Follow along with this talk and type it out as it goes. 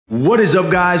What is up,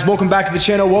 guys? Welcome back to the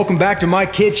channel. Welcome back to my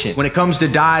kitchen. When it comes to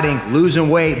dieting, losing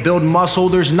weight, building muscle,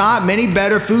 there's not many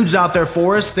better foods out there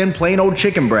for us than plain old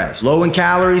chicken breast. Low in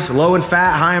calories, low in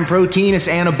fat, high in protein, it's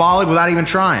anabolic without even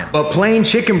trying. But plain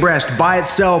chicken breast by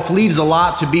itself leaves a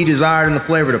lot to be desired in the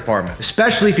flavor department.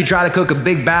 Especially if you try to cook a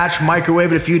big batch,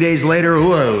 microwave it a few days later,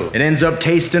 whoa. It ends up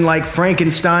tasting like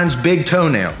Frankenstein's big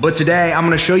toenail. But today, I'm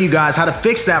gonna show you guys how to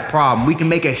fix that problem. We can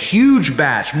make a huge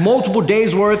batch, multiple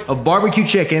days worth of barbecue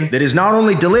chicken that is not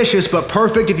only delicious, but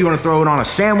perfect if you want to throw it on a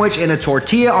sandwich, in a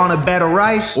tortilla, on a bed of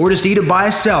rice, or just eat it by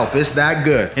itself. It's that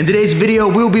good. In today's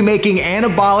video, we'll be making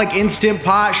Anabolic Instant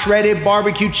Pot Shredded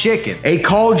Barbecue Chicken. A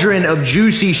cauldron of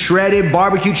juicy shredded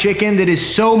barbecue chicken that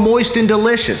is so moist and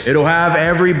delicious. It'll have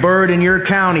every bird in your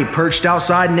county perched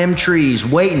outside in them trees,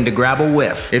 waiting to grab a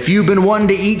whiff. If you've been wanting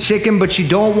to eat chicken, but you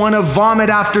don't want to vomit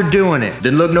after doing it,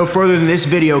 then look no further than this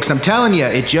video, because I'm telling you,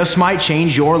 it just might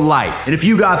change your life. And if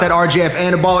you got that RJF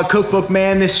Anabolic Cookbook,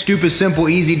 man, this stupid, simple,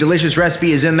 easy, delicious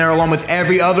recipe is in there along with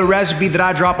every other recipe that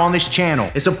I drop on this channel.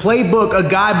 It's a playbook, a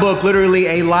guidebook, literally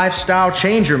a lifestyle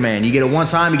changer, man. You get it one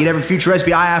time, you get every future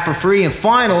recipe I have for free, and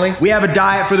finally, we have a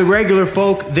diet for the regular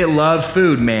folk that love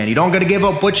food, man. You don't gotta give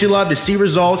up what you love to see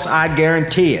results, I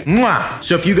guarantee it. Mwah!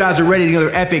 So if you guys are ready to get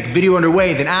another epic video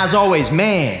underway, then as always,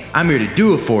 man, I'm here to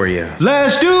do it for you.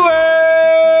 Let's do it!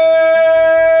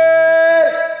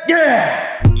 Yeah!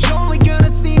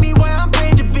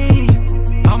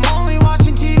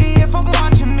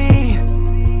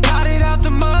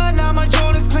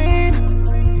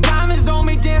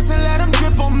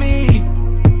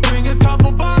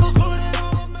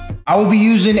 I will be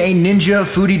using a Ninja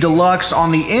Foodie Deluxe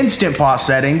on the Instant Pot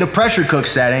setting, the pressure cook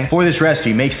setting, for this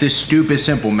recipe. Makes this stupid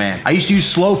simple, man. I used to use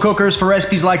slow cookers for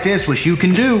recipes like this, which you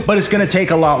can do, but it's gonna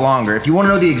take a lot longer. If you wanna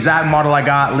know the exact model I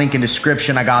got, link in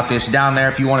description, I got this down there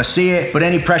if you wanna see it, but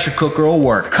any pressure cooker will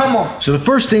work. Come on. So the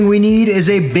first thing we need is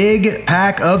a big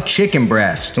pack of chicken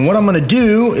breast. And what I'm gonna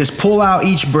do is pull out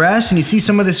each breast, and you see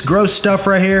some of this gross stuff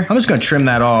right here? I'm just gonna trim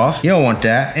that off. You don't want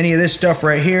that. Any of this stuff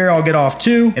right here, I'll get off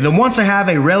too. And then once I have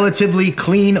a relatively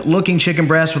clean looking chicken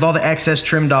breast with all the excess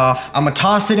trimmed off, I'm gonna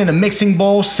toss it in a mixing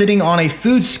bowl sitting on a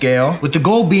food scale, with the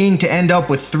goal being to end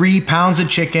up with 3 pounds of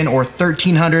chicken, or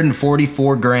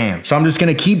 1,344 grams. So I'm just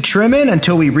gonna keep trimming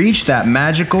until we reach that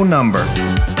magical number.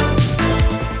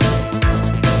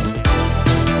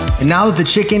 And now that the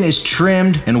chicken is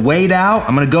trimmed and weighed out,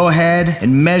 I'm gonna go ahead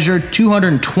and measure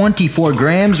 224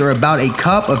 grams, or about a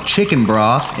cup of chicken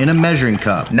broth in a measuring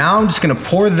cup. Now I'm just gonna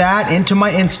pour that into my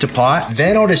Instapot.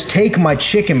 Then I'll just take my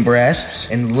chicken breasts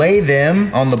and lay them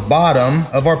on the bottom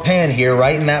of our pan here,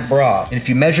 right in that broth. And if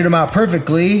you measured them out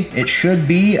perfectly, it should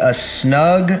be a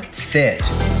snug fit.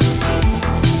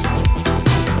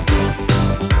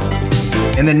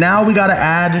 And then now we gotta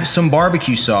add some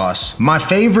barbecue sauce. My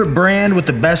favorite brand with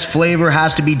the best flavor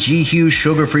has to be G Hughes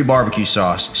sugar-free barbecue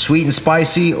sauce. Sweet and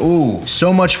spicy, ooh,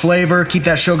 so much flavor. Keep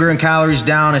that sugar and calories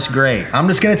down, it's great. I'm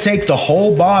just gonna take the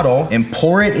whole bottle and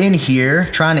pour it in here,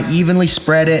 trying to evenly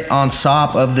spread it on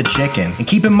top of the chicken. And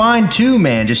keep in mind too,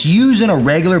 man, just using a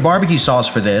regular barbecue sauce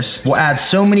for this will add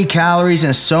so many calories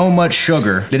and so much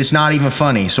sugar that it's not even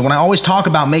funny. So when I always talk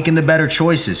about making the better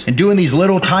choices and doing these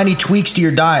little tiny tweaks to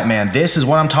your diet, man, this is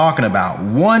what I'm talking about.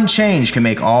 One change can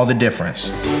make all the difference.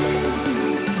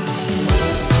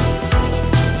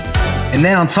 And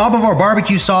then on top of our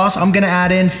barbecue sauce, I'm gonna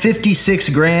add in 56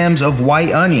 grams of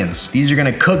white onions. These are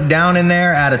gonna cook down in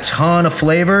there, add a ton of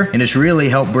flavor, and just really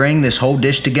help bring this whole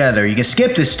dish together. You can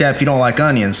skip this step if you don't like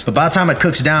onions, but by the time it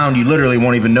cooks down, you literally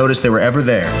won't even notice they were ever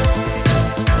there.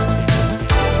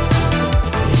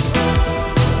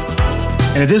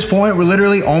 And at this point, we're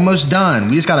literally almost done.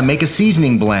 We just gotta make a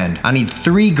seasoning blend. I need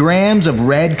 3 grams of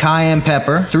red cayenne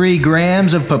pepper, 3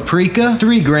 grams of paprika,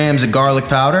 3 grams of garlic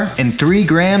powder, and 3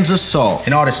 grams of salt.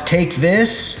 And I'll just take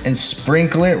this and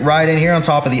sprinkle it right in here on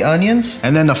top of the onions.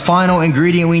 And then the final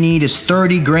ingredient we need is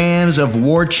 30 grams of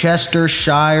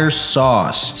Worcestershire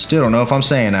sauce. Still don't know if I'm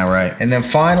saying that right. And then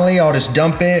finally, I'll just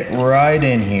dump it right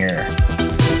in here.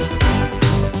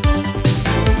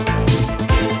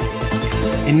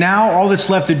 And now all that's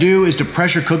left to do is to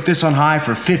pressure cook this on high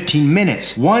for 15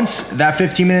 minutes. Once that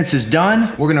 15 minutes is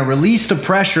done, we're gonna release the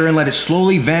pressure and let it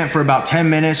slowly vent for about 10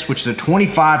 minutes, which is a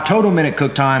 25 total minute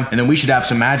cook time. And then we should have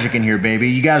some magic in here, baby.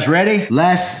 You guys ready?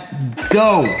 Let's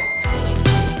go.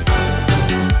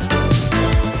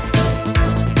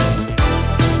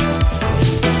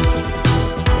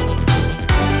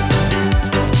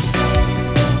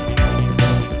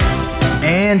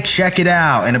 And check it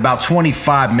out, in about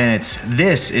 25 minutes,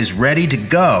 this is ready to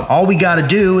go. All we gotta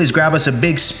do is grab us a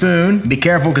big spoon. Be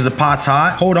careful because the pot's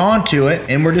hot. Hold on to it,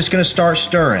 and we're just gonna start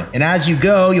stirring. And as you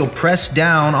go, you'll press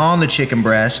down on the chicken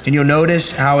breast, and you'll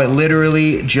notice how it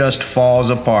literally just falls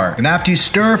apart. And after you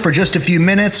stir for just a few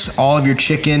minutes, all of your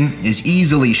chicken is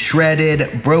easily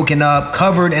shredded, broken up,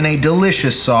 covered in a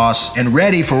delicious sauce, and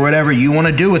ready for whatever you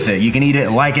wanna do with it. You can eat it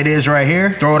like it is right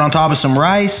here, throw it on top of some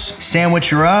rice, sandwich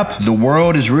her up. The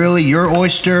world is really your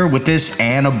oyster with this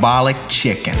anabolic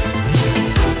chicken.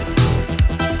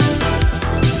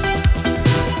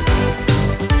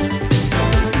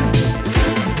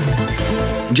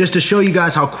 Just to show you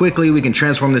guys how quickly we can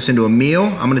transform this into a meal,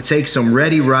 I'm gonna take some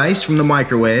ready rice from the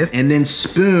microwave and then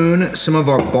spoon some of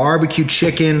our barbecue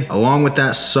chicken along with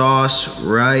that sauce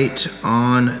right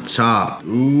on top.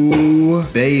 Ooh,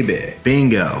 baby,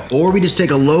 bingo. Or we just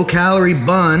take a low-calorie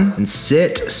bun and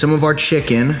sit some of our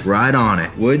chicken right on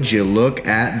it. Would you look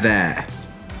at that?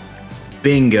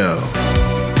 Bingo.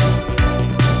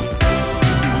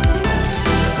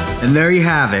 And there you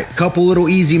have it. Couple little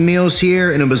easy meals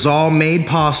here, and it was all made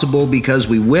possible because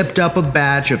we whipped up a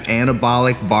batch of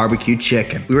anabolic barbecue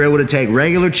chicken. We were able to take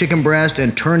regular chicken breast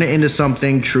and turn it into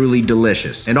something truly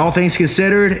delicious. And all things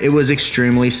considered, it was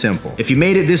extremely simple. If you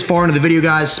made it this far into the video,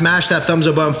 guys, smash that thumbs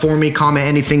up button for me, comment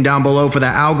anything down below for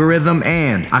that algorithm,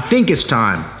 and I think it's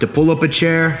time to pull up a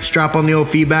chair, strap on the old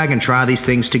feed bag, and try these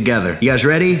things together. You guys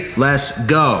ready? Let's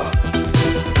go.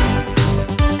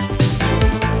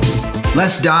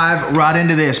 Let's dive right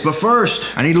into this. But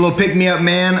first, I need a little pick-me-up,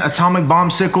 man. Atomic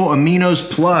Bombsicle Aminos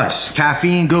Plus.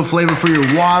 Caffeine, good flavor for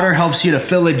your water, helps you to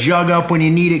fill a jug up when you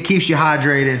need it, keeps you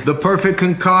hydrated. The perfect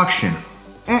concoction.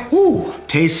 Ooh,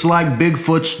 tastes like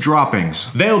Bigfoot's droppings.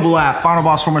 Available at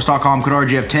finalbossformulas.com, code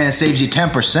RGF10, saves you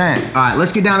 10%. All right,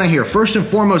 let's get down in here. First and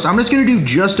foremost, I'm just gonna do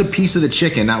just a piece of the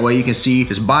chicken. That way you can see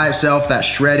just by itself that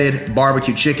shredded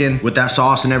barbecue chicken with that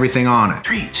sauce and everything on it.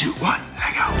 3, 2, 1,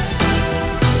 let go.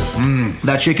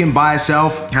 That chicken by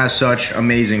itself has such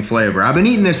amazing flavor. I've been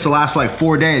eating this the last like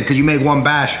 4 days because you make one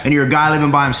batch and you're a guy living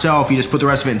by himself, you just put the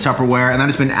rest of it in Tupperware, and I've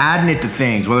just been adding it to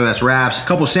things, whether that's wraps, a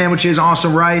couple sandwiches, on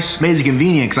some rice. Amazing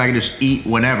convenient because I can just eat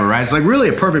whenever, right? It's like really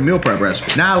a perfect meal prep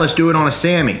recipe. Now let's do it on a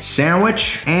Sammy.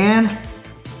 Sandwich and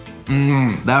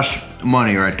that's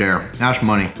money right there. That's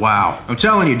money. Wow. I'm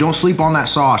telling you, don't sleep on that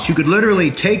sauce. You could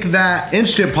literally take that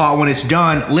Instant Pot when it's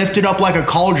done, lift it up like a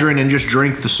cauldron, and just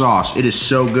drink the sauce. It is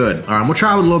so good. All right, I'm gonna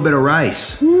try with a little bit of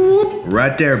rice. Whoop.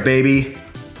 Right there, baby.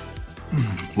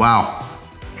 Wow.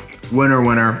 Winner,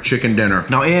 winner, chicken dinner.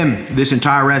 Now in this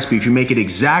entire recipe, if you make it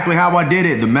exactly how I did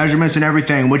it, the measurements and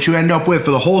everything, what you end up with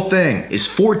for the whole thing is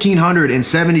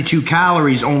 1,472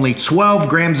 calories, only 12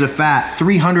 grams of fat,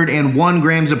 301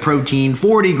 grams of protein,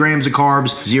 40 grams of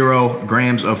carbs, 0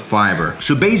 grams of fiber.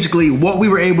 So basically what we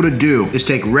were able to do is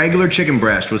take regular chicken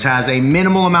breast, which has a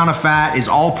minimal amount of fat, is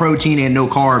all protein and no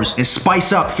carbs, and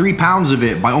spice up 3 pounds of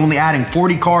it by only adding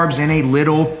 40 carbs and a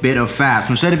little bit of fat.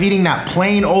 So instead of eating that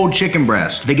plain old chicken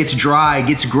breast that gets dry,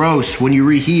 gets gross when you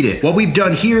reheat it, what we've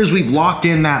done here is we've locked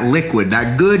in that liquid,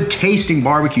 that good tasting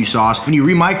barbecue sauce. When you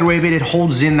re-microwave it, it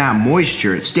holds in that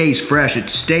moisture. It stays fresh, it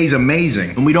stays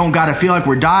amazing. And we don't gotta feel like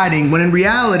we're dieting, when in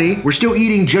reality, we're still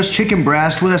eating just chicken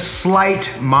breast with a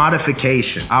slight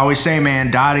modification. I always say,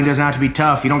 man, dieting doesn't have to be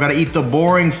tough. You don't gotta eat the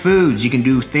boring foods. You can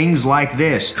do things like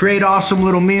this. Create awesome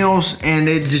little meals, and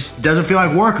it just doesn't feel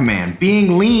like work, man.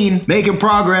 Being lean, making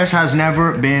progress has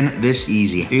never been this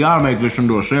easy. You gotta make this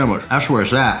into a sandwich. That's where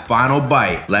it's at. Final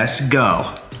bite. Let's go.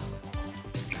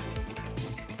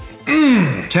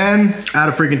 10 out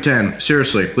of freaking 10,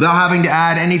 seriously. Without having to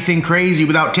add anything crazy,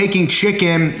 without taking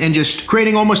chicken and just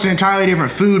creating almost an entirely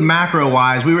different food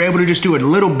macro-wise, we were able to just do a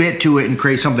little bit to it and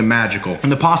create something magical.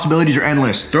 And the possibilities are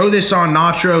endless. Throw this on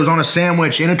nachos, on a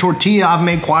sandwich, in a tortilla. I've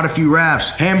made quite a few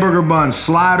wraps. Hamburger buns,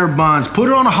 slider buns, put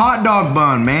it on a hot dog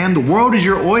bun, man. The world is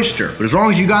your oyster. But as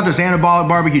long as you got this anabolic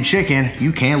barbecue chicken,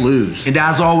 you can't lose. And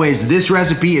as always, this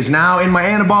recipe is now in my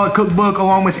anabolic cookbook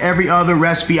along with every other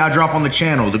recipe I drop on the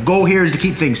channel. The goal here is to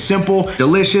keep things simple,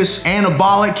 delicious,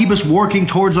 anabolic, keep us working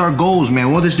towards our goals, man.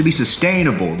 We want this to be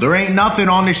sustainable. There ain't nothing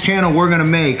on this channel we're gonna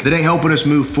make that ain't helping us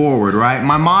move forward, right?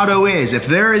 My motto is, if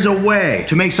there is a way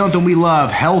to make something we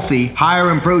love healthy,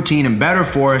 higher in protein, and better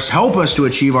for us, help us to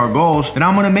achieve our goals, then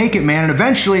I'm gonna make it, man. And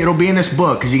eventually it'll be in this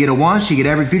book, because you get it once, you get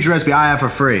every future recipe I have for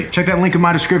free. Check that link in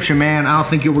my description, man. I don't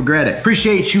think you'll regret it.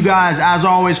 Appreciate you guys, as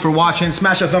always, for watching.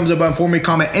 Smash that thumbs up button for me.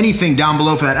 Comment anything down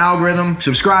below for that algorithm.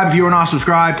 Subscribe if you are not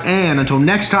subscribed. And until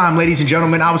next time, ladies and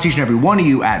gentlemen, I will see each and every one of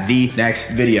you at the next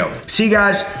video. See you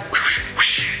guys.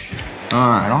 All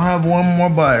right, I'll have one more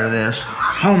bite of this.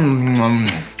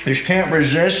 Just can't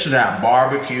resist that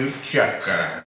barbecue chicken.